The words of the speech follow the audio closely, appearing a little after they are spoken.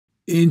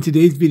In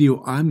today's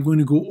video, I'm going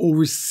to go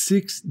over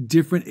 6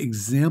 different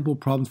example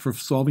problems for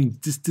solving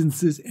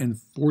distances and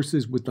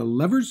forces with the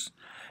levers.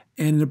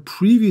 And in a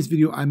previous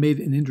video, I made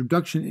an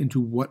introduction into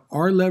what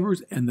are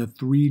levers and the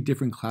 3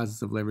 different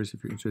classes of levers.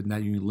 If you're interested in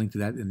that, you can link to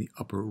that in the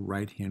upper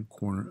right-hand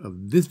corner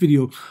of this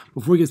video.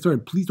 Before we get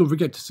started, please don't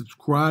forget to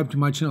subscribe to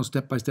my channel,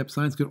 Step by Step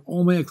Science. Get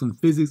all my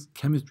excellent physics,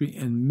 chemistry,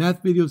 and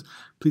math videos.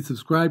 Please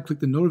subscribe, click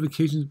the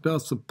notifications bell,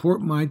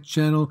 support my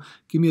channel,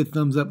 give me a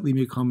thumbs up, leave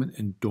me a comment,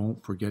 and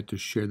don't forget to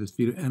share this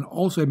video. And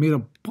also, I made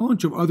a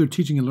bunch of other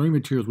teaching and learning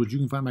materials, which you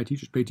can find on my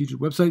Teachers Pay Teachers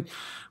website.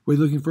 We're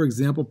looking for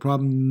example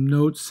problem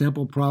notes,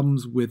 sample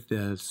problems with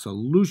the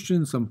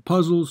solution, some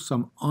puzzles,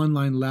 some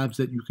online labs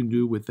that you can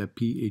do with the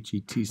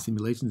PHET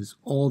simulations. It's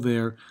all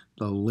there.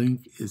 The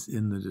link is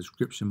in the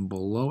description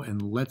below.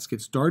 And let's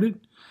get started.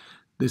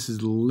 This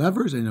is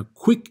levers and a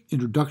quick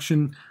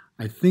introduction.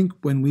 I think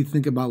when we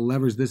think about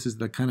levers, this is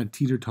the kind of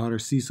teeter-totter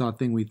seesaw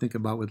thing we think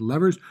about with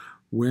levers,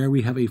 where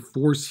we have a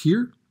force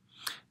here,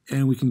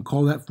 and we can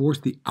call that force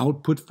the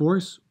output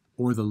force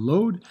or the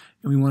load,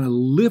 and we want to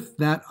lift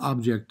that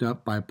object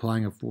up by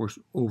applying a force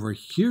over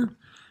here,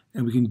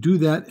 and we can do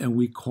that, and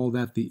we call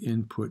that the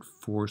input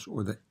force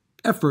or the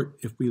effort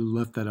if we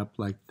lift that up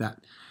like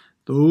that.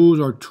 Those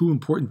are 2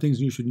 important things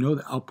you should know: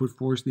 the output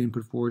force, the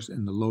input force,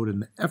 and the load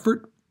and the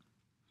effort.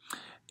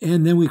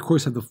 And then we, of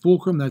course, have the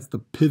fulcrum. That's the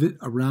pivot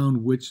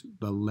around which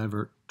the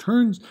lever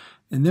turns.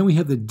 And then we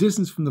have the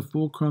distance from the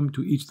fulcrum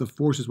to each of the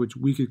forces, which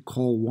we could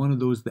call one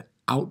of those the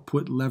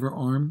output lever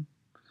arm.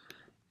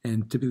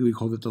 And typically we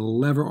call it the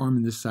lever arm,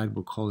 and this side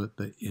we'll call it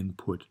the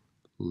input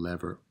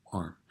lever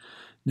arm.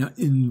 Now,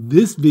 in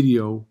this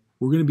video,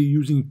 we're going to be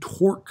using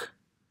torque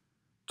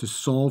to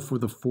solve for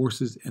the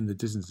forces and the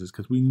distances,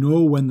 because we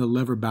know when the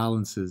lever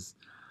balances,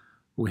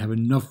 we have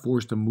enough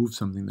force to move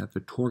something, that the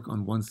torque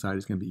on one side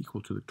is going to be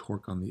equal to the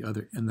torque on the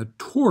other. And the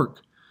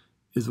torque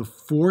is a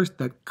force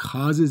that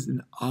causes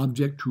an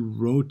object to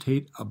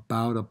rotate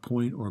about a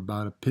point or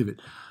about a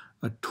pivot.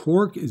 A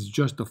torque is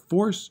just a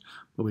force,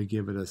 but we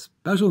give it a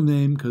special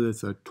name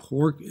because a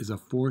torque is a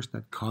force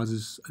that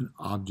causes an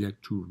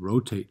object to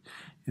rotate.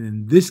 And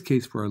in this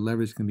case, for our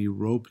lever, it's going to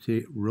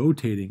be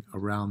rotating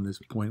around this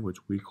point, which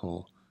we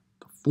call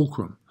the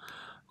fulcrum.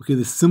 Okay,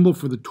 the symbol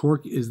for the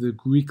torque is the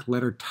Greek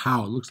letter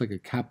tau. It looks like a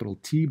capital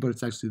T, but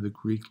it's actually the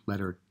Greek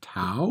letter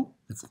tau.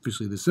 That's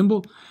officially the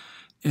symbol.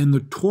 And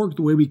the torque,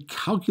 the way we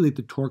calculate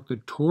the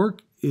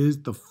torque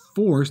is the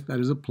force that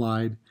is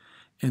applied,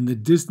 and the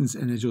distance,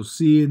 and as you'll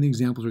see in the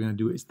examples we're going to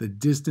do, it's the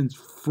distance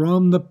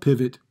from the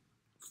pivot,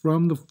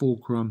 from the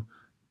fulcrum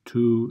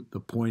to the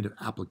point of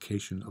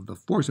application of the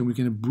force. And we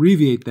can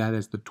abbreviate that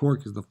as the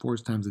torque is the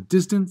force times the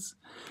distance,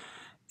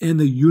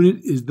 and the unit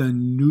is the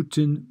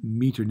Newton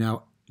meter.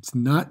 Now, it's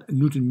not a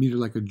Newton meter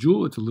like a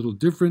joule. It's a little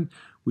different.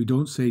 We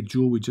don't say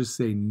joule. We just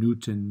say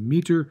Newton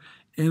meter.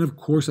 And of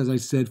course, as I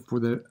said, for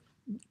the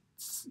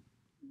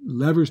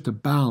levers to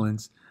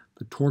balance,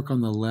 the torque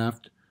on the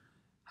left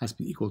has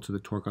to be equal to the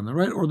torque on the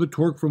right, or the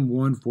torque from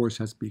one force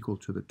has to be equal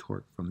to the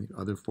torque from the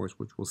other force,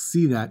 which we'll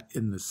see that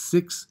in the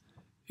 6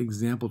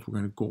 examples we're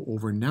going to go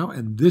over now.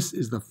 And this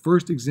is the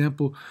first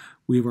example.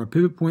 We have our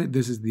pivot point.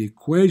 This is the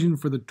equation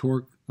for the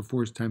torque, the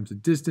force times the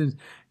distance.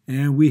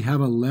 And we have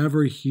a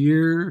lever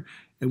here,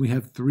 and we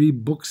have 3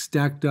 books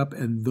stacked up,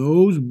 and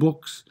those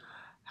books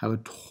have a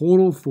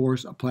total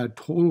force, apply a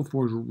total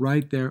force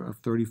right there of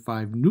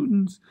 35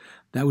 newtons.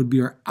 That would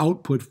be our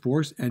output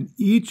force, and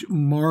each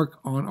mark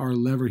on our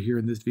lever here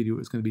in this video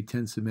is going to be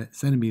 10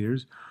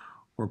 centimeters,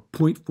 or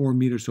 0.4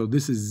 meters. So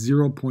this is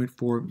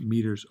 0.4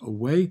 meters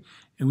away,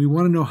 and we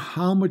want to know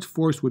how much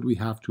force would we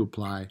have to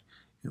apply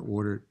in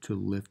order to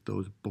lift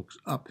those books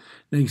up.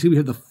 Now you can see we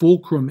have the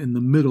fulcrum in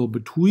the middle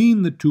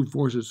between the 2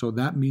 forces, so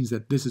that means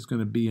that this is going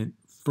to be a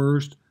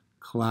first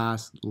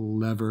class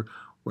lever,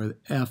 where the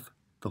F,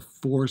 the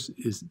force,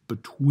 is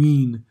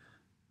between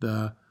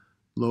the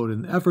load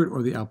and the effort,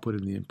 or the output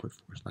and the input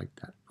force, like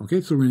that. Okay,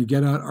 so we're going to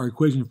get out our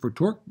equation for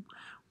torque.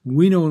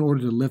 We know in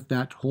order to lift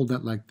that, hold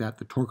that like that,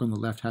 the torque on the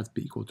left has to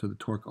be equal to the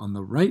torque on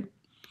the right.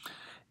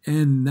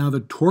 And now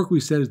the torque, we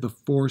said, is the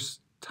force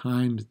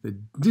times the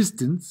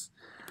distance.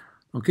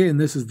 Okay, and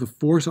this is the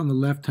force on the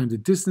left times the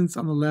distance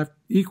on the left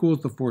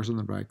equals the force on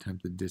the right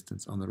times the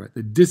distance on the right.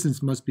 The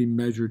distance must be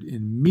measured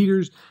in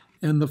meters,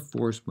 and the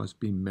force must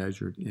be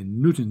measured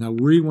in newtons. Now,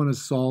 we want to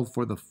solve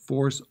for the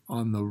force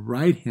on the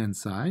right-hand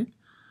side.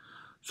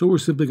 So we're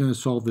simply going to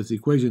solve this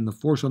equation. The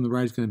force on the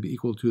right is going to be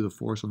equal to the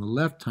force on the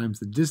left times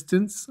the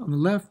distance on the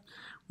left.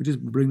 We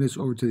just bring this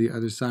over to the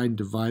other side and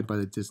divide by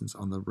the distance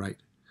on the right.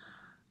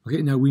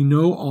 Okay, now we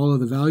know all of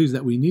the values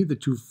that we need,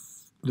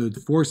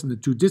 the force and the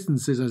 2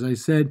 distances. As I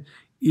said,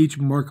 each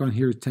mark on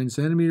here is 10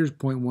 centimeters,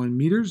 0.1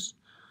 meters.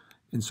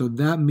 And so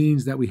that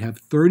means that we have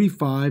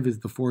 35 is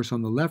the force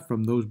on the left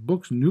from those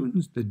books,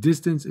 newtons. The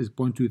distance is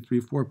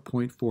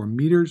 0.4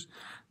 meters.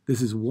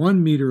 This is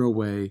 1 meter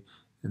away.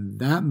 And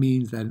that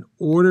means that in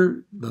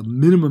order, the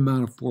minimum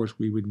amount of force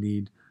we would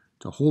need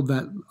to hold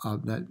that,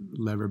 that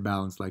lever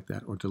balanced like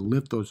that, or to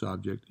lift those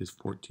objects, is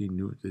 14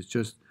 newtons. It's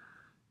just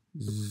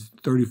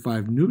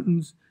 35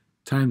 newtons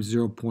times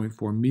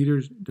 0.4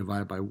 meters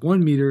divided by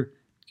 1 meter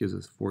gives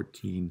us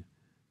 14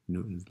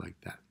 newtons like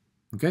that.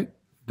 Okay,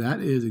 that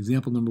is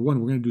example number 1.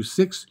 We're going to do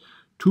 6,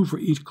 2 for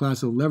each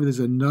class of lever. There's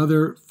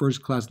another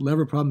first class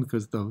lever problem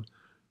because the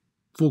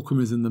fulcrum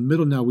is in the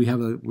middle. Now we're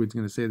going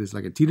to say this is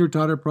like a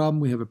teeter-totter problem.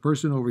 We have a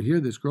person over here.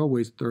 This girl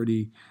weighs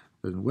 30,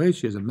 doesn't weigh.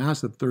 She has a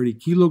mass of 30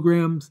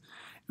 kilograms.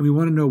 And we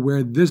want to know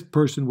where this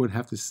person would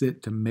have to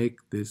sit to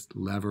make this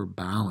lever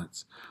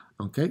balance.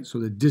 Okay, so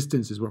the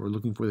distance is what we're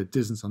looking for, the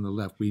distance on the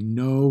left. We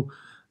know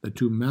the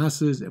two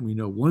masses and we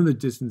know one of the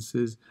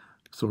distances.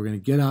 So we're going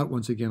to get out,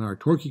 once again, our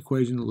torque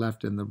equation. The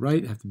left and the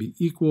right have to be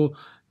equal.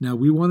 Now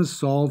we want to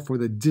solve for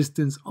the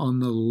distance on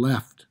the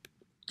left.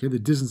 Okay, the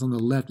distance on the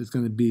left is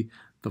going to be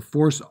the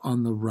force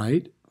on the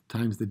right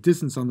times the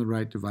distance on the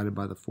right divided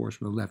by the force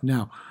on the left.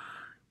 Now,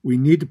 we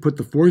need to put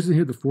the forces in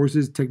here. The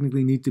forces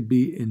technically need to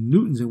be in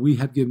newtons, and we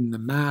have given the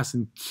mass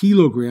in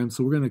kilograms,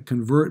 so we're going to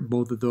convert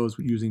both of those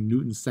using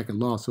Newton's second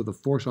law. So the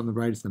force on the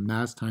right is the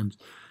mass times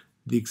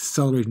the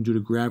acceleration due to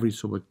gravity.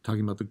 So we're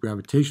talking about the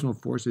gravitational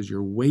force is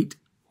your weight,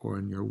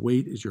 and your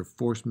weight is your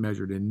force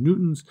measured in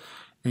newtons,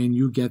 and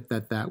you get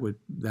that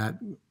that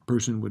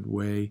person would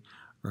weigh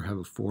or have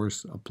a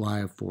force, apply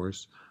a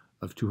force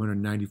of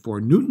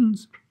 294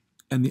 newtons,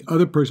 and the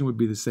other person would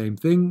be the same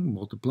thing,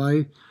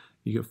 multiply,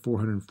 you get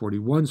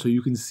 441, so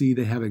you can see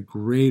they have a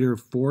greater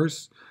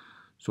force.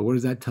 So what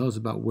does that tell us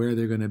about where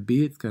they're going to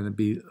be? It's going to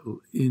be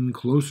in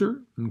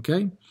closer,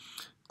 okay?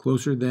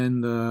 Closer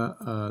than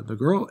the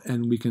girl,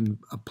 and we can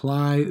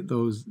apply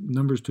those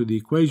numbers to the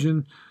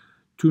equation.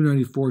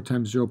 294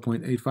 times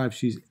 0.85,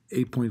 she's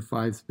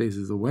 8.5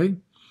 spaces away,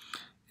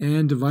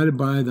 and divided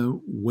by the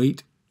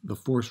weight, the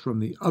force from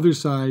the other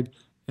side,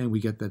 and we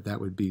get that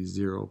would be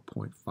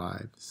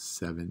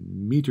 0.57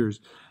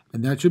 meters.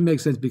 And that should make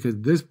sense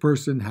because this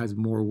person has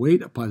more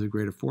weight, applies a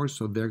greater force,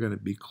 so they're going to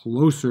be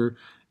closer,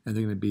 and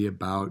they're going to be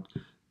about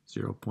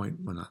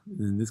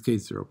in this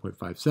case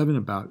 0.57,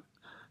 about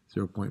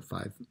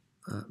 0.5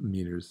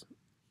 meters,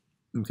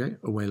 okay,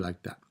 away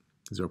like that,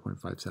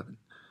 0.57.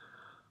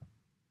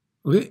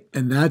 Okay,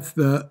 and that's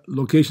the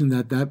location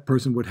that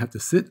person would have to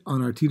sit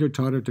on our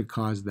teeter-totter to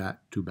cause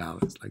that to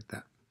balance like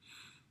that.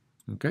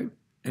 Okay,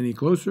 any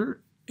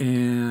closer,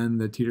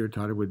 and the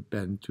teeter-totter would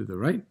bend to the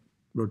right,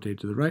 rotate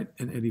to the right,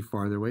 and any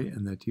farther away,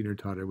 and the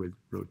teeter-totter would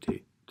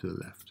rotate to the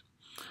left.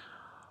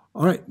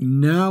 All right,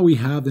 now we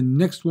have the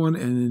next one,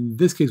 and in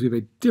this case, we have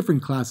a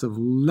different class of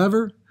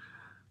lever.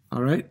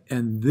 All right,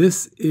 and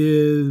this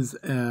is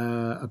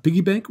a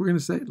piggy bank, we're going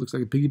to say. It looks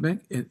like a piggy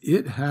bank, and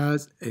it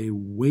has a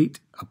weight,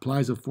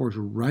 applies a force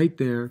right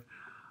there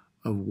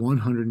of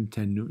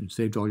 110 newtons.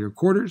 Saved all your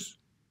quarters,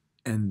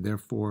 and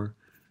therefore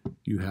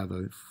you have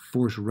a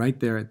force right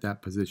there at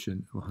that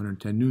position of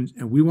 110 newtons.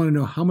 And we want to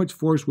know how much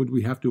force would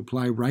we have to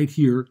apply right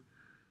here,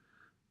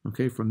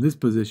 okay, from this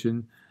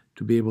position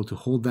to be able to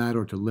hold that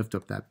or to lift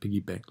up that piggy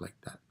bank like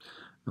that.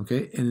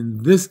 Okay, and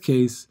in this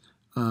case,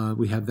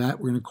 we have that.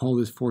 We're going to call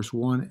this force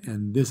 1,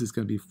 and this is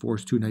going to be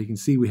force 2. Now you can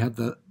see we have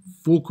the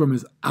fulcrum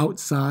is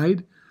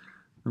outside,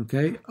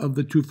 okay, of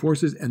the two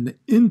forces, and the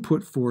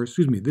input force,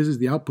 this is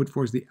the output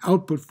force. The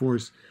output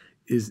force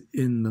is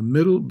in the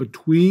middle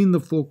between the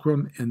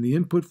fulcrum and the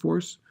input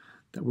force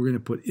that we're going to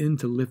put in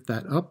to lift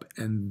that up,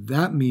 and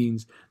that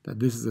means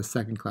that this is a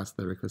second-class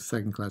lever because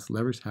second-class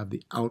levers have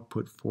the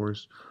output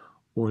force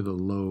or the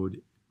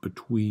load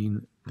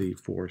between the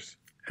force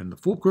and the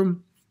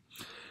fulcrum.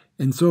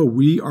 And so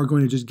we are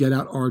going to just get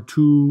out our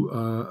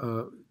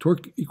two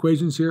torque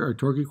equations here, our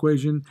torque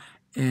equation,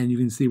 and you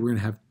can see we're going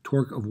to have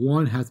torque of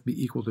 1 has to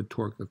be equal to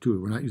torque of 2.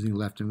 We're not using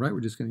left and right. We're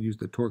just going to use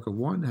the torque of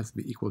 1 has to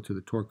be equal to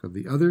the torque of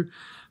the other.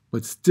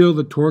 But still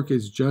the torque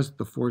is just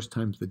the force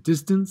times the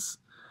distance,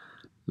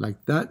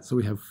 like that. So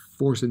we have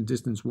force and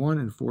distance 1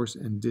 and force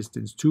and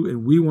distance 2.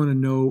 And we want to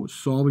know,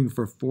 solving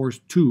for force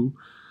 2,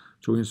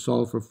 so we're going to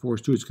solve for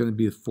force 2. It's going to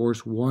be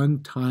force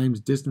 1 times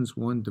distance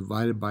 1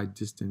 divided by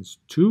distance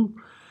 2.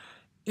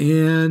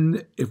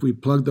 And if we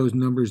plug those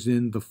numbers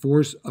in, the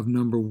force of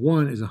number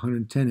 1 is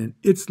 110, and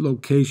its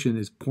location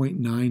is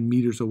 0.9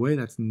 meters away.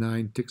 That's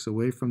 9 ticks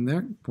away from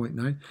there,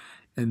 0.9.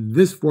 And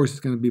this force is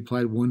going to be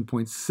applied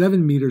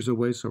 1.7 meters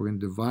away, so we're going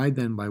to divide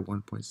then by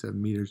 1.7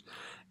 meters.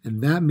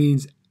 And that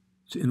means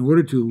in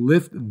order to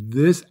lift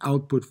this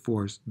output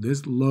force,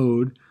 this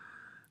load,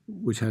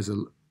 which has a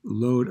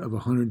load of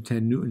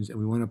 110 newtons, and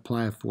we want to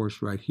apply a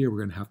force right here, we're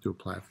going to have to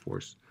apply a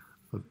force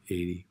of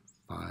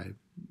 85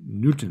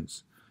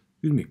 newtons.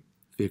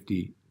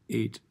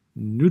 58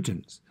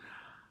 newtons.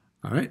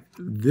 All right,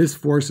 this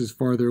force is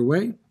farther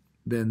away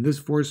than this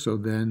force, so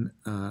then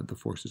the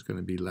force is going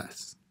to be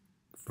less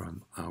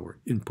from our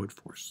input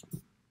force.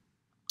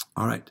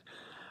 All right,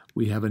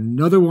 we have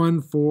another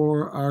one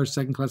for our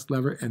second-class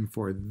lever, and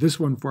for this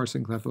one for our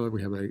second-class lever,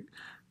 we have a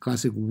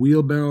classic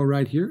wheelbarrow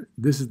right here.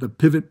 This is the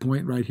pivot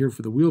point right here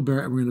for the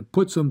wheelbarrow, and we're going to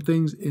put some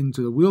things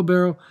into the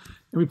wheelbarrow.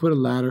 And we put a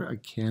ladder, a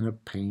can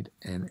of paint,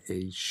 and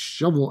a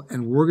shovel.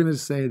 And we're going to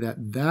say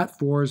that that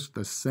force,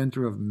 the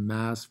center of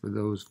mass for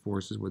those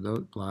forces where those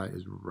apply,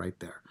 is right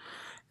there.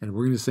 And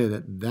we're going to say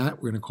that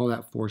we're going to call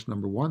that force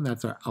number 1.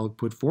 That's our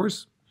output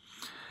force.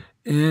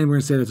 And we're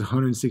going to say that's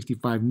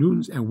 165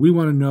 newtons. And we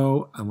want to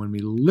know, and when we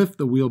lift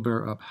the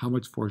wheelbarrow up, how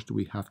much force do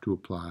we have to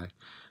apply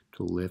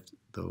to lift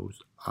those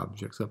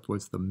objects up?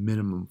 What's the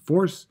minimum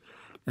force?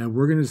 And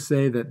we're going to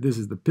say that this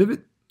is the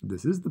pivot,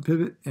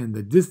 and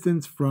the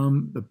distance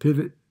from the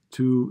pivot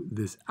to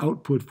this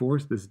output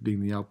force, this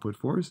being the output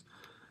force,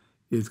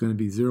 is going to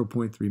be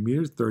 0.3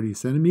 meters, 30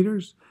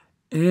 centimeters.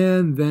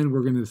 And then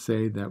we're going to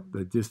say that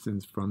the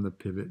distance from the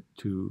pivot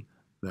to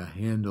the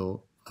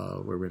handle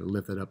where we're going to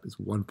lift it up is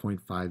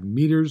 1.5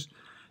 meters.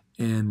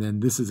 And then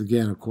this is,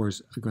 again, of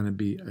course, going to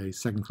be a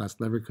second-class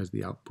lever because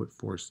the output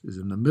force is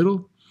in the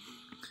middle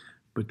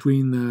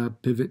between the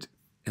pivot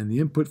and the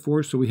input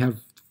force. So we have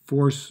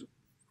force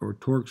or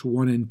torques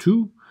 1 and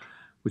 2,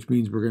 which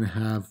means we're going to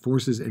have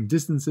forces and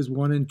distances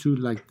 1 and 2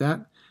 like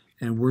that.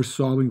 And we're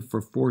solving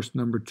for force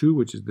number 2,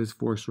 which is this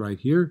force right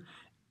here.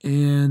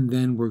 And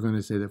then we're going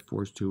to say that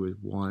force 2 is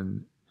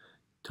 1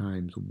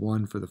 times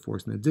 1 for the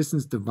force and the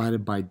distance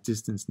divided by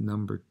distance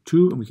number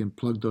 2. And we can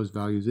plug those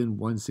values in.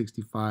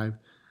 165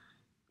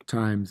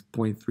 times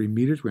 0.3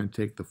 meters. We're going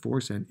to take the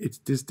force and its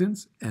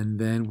distance. And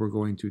then we're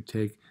going to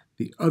take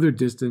the other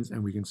distance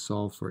and we can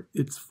solve for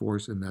its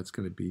force. And that's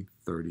going to be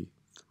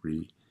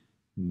 33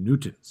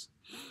 newtons.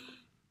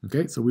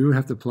 Okay, so we would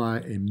have to apply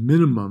a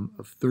minimum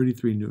of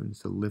 33 newtons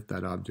to lift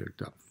that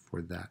object up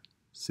for that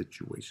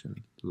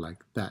situation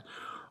like that.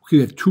 Okay, we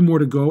have 2 more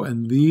to go,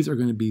 and these are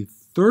going to be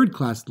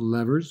third-class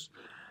levers.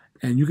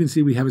 And you can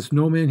see we have a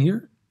snowman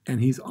here, and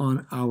he's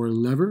on our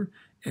lever,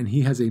 and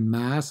he has a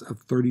mass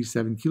of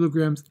 37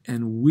 kilograms.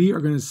 And we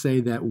are going to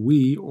say that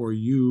we, or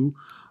you,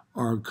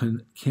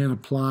 can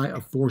apply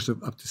a force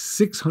of up to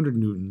 600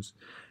 newtons.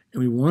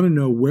 And we want to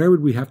know where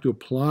would we have to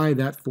apply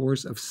that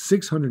force of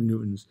 600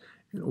 newtons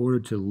in order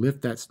to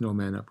lift that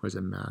snowman up, who has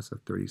a mass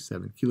of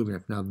 37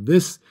 kilograms. Now in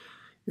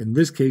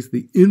this case,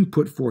 the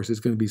input force is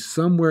going to be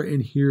somewhere in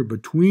here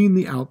between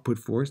the output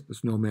force, the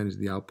snowman is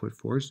the output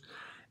force,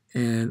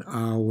 and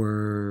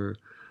our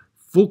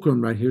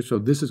fulcrum right here. So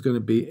this is going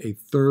to be a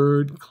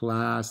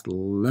third-class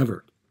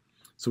lever.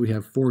 So we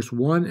have force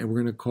 1, and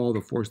we're going to call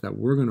the force that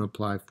we're going to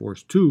apply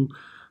force 2.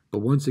 But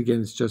once again,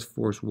 it's just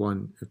force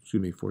 1.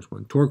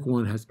 Torque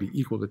 1 has to be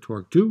equal to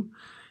torque 2.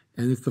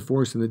 And it's the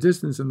force and the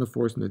distance and the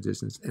force and the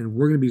distance. And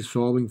we're going to be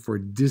solving for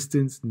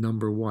distance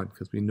number 1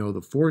 because we know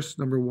the force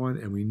number 1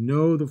 and we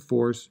know the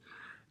force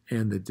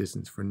and the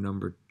distance for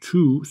number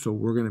 2. So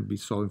we're going to be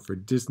solving for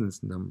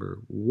distance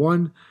number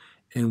 1.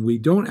 And we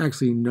don't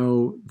actually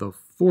know the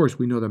force.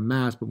 We know the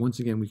mass. But once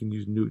again, we can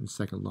use Newton's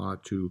second law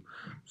to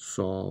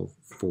solve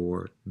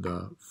for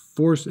the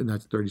force. And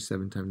that's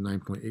 37 times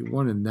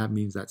 9.81. And that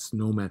means that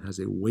snowman has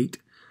a weight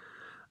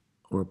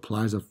or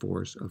applies a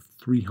force of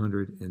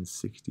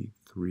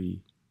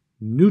 363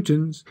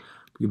 newtons.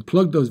 We can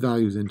plug those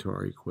values into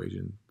our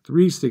equation.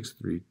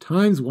 363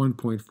 times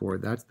 1.4,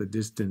 that's the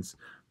distance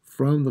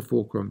from the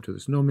fulcrum to the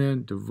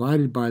snowman,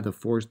 divided by the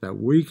force that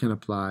we can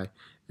apply,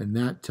 and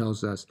that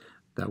tells us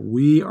that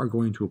we are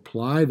going to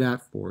apply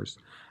that force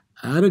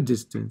at a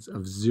distance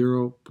of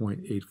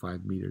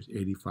 0.85 meters,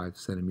 85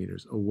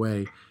 centimeters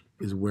away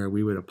is where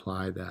we would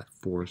apply that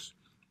force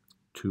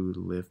to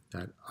lift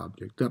that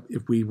object up.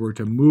 If we were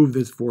to move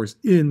this force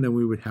in, then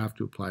we would have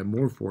to apply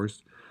more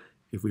force.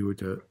 If we were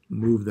to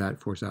move that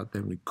force out,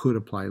 then we could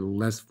apply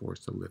less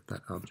force to lift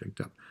that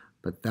object up.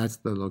 But that's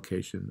the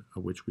location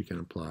at which we can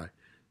apply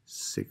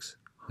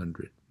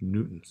 600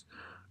 newtons.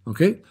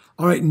 Okay?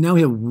 All right, now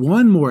we have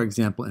one more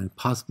example, and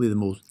possibly the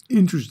most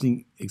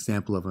interesting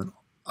example of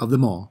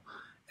them all,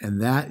 and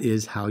that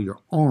is how your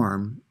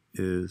arm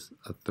is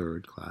a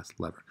third-class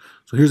lever.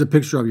 So here's a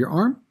picture of your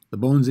arm. The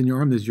bones in your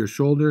arm, there's your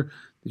shoulder,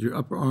 there's your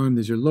upper arm,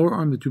 there's your lower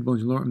arm, the 2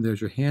 bones in your lower arm, there's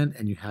your hand,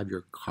 and you have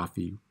your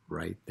coffee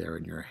right there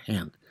in your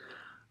hand.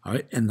 All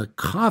right, and the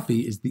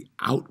coffee is the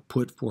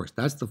output force.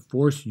 That's the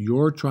force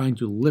you're trying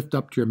to lift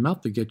up to your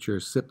mouth to get your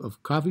sip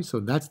of coffee, so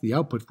that's the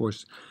output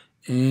force.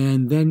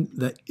 And then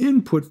the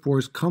input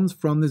force comes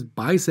from this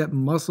bicep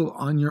muscle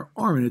on your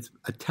arm, and it's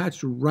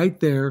attached right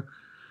there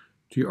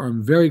to your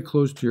arm, very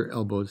close to your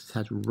elbow. It's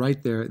attached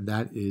right there.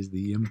 That is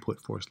the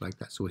input force like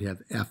that. So we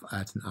have F,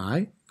 that's an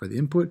I for the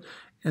input,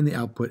 and the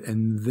output,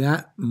 and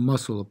that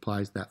muscle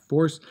applies that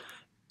force.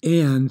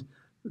 And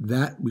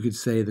that we could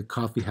say the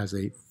coffee has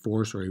a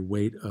force or a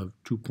weight of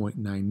 2.9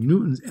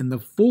 newtons, and the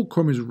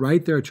fulcrum is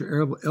right there at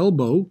your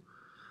elbow,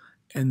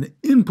 and the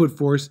input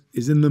force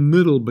is in the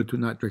middle, but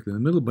not directly in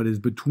the middle, but is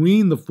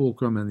between the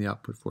fulcrum and the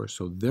output force.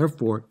 So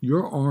therefore,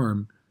 your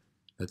arm,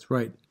 that's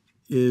right,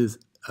 is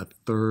a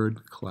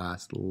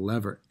third-class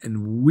lever.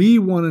 And we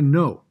want to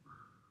know,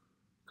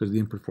 because the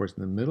input force is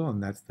in the middle,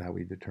 and that's how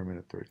we determine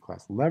a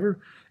third-class lever,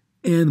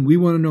 and we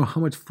want to know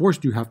how much force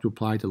do you have to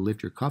apply to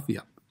lift your coffee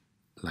up,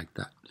 like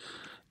that.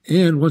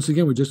 And once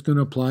again, we're just going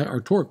to apply our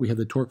torque. We have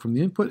the torque from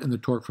the input and the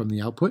torque from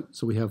the output.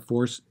 So we have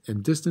force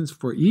and distance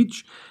for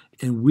each.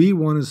 And we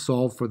want to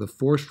solve for the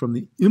force from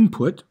the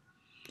input.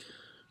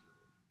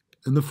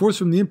 And the force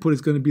from the input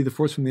is going to be the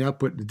force from the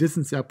output, the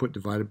distance output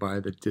divided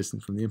by the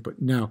distance from the input.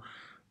 Now,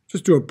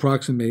 just to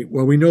approximate,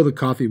 well, we know the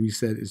coffee we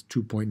said is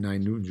 2.9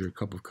 newtons, your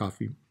cup of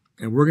coffee.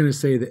 And we're going to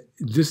say the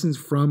distance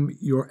from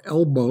your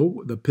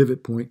elbow, the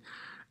pivot point,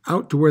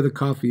 out to where the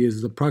coffee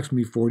is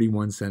approximately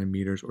 41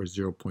 centimeters or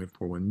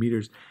 0.41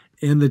 meters.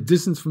 And the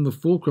distance from the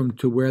fulcrum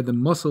to where the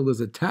muscle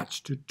is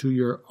attached to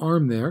your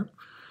arm there,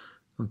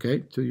 okay,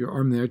 to your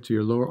arm there, to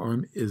your lower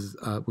arm is,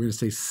 we're going to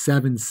say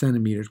 7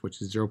 centimeters,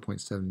 which is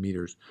 0.7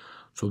 meters.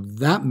 So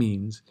that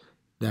means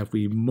that if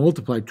we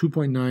multiply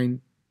 2.9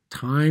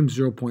 times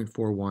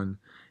 0.41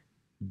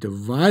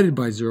 divided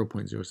by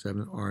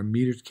 0.07, our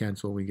meters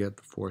cancel, we get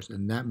the force,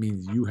 and that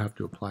means you have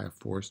to apply a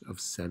force of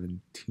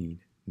 17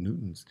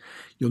 newtons.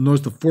 You'll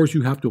notice the force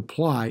you have to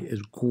apply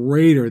is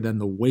greater than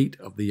the weight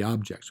of the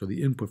object, so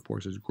the input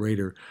force is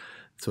greater.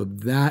 So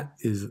that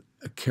is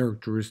a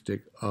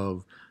characteristic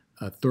of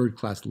a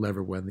third-class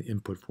lever when the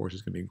input force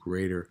is going to be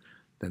greater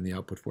than the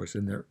output force.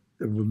 And the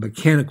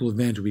mechanical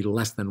advantage will be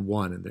less than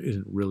 1, and there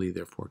isn't really,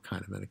 therefore,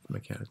 kind of a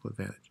mechanical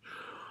advantage.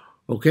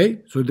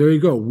 Okay, so there you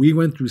go. We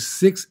went through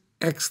 6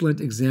 excellent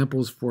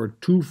examples,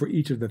 2 for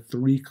each of the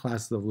 3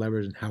 classes of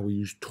levers, and how we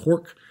use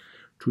torque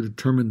to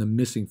determine the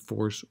missing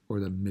force or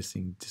the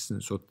missing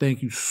distance. So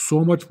thank you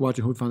so much for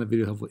watching. I hope you found the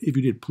video helpful. If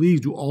you did,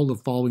 please do all the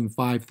following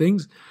 5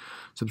 things.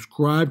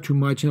 Subscribe to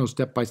my channel,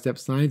 Step by Step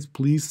Science.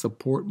 Please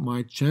support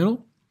my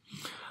channel.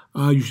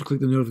 You should click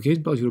the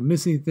notification bell so you don't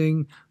miss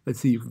anything. Let's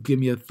see, you can give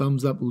me a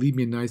thumbs up, leave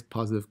me a nice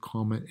positive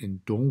comment,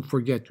 and don't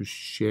forget to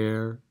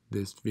share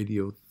this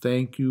video.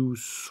 Thank you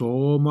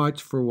so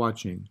much for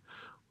watching.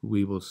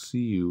 We will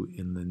see you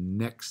in the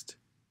next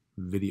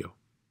video.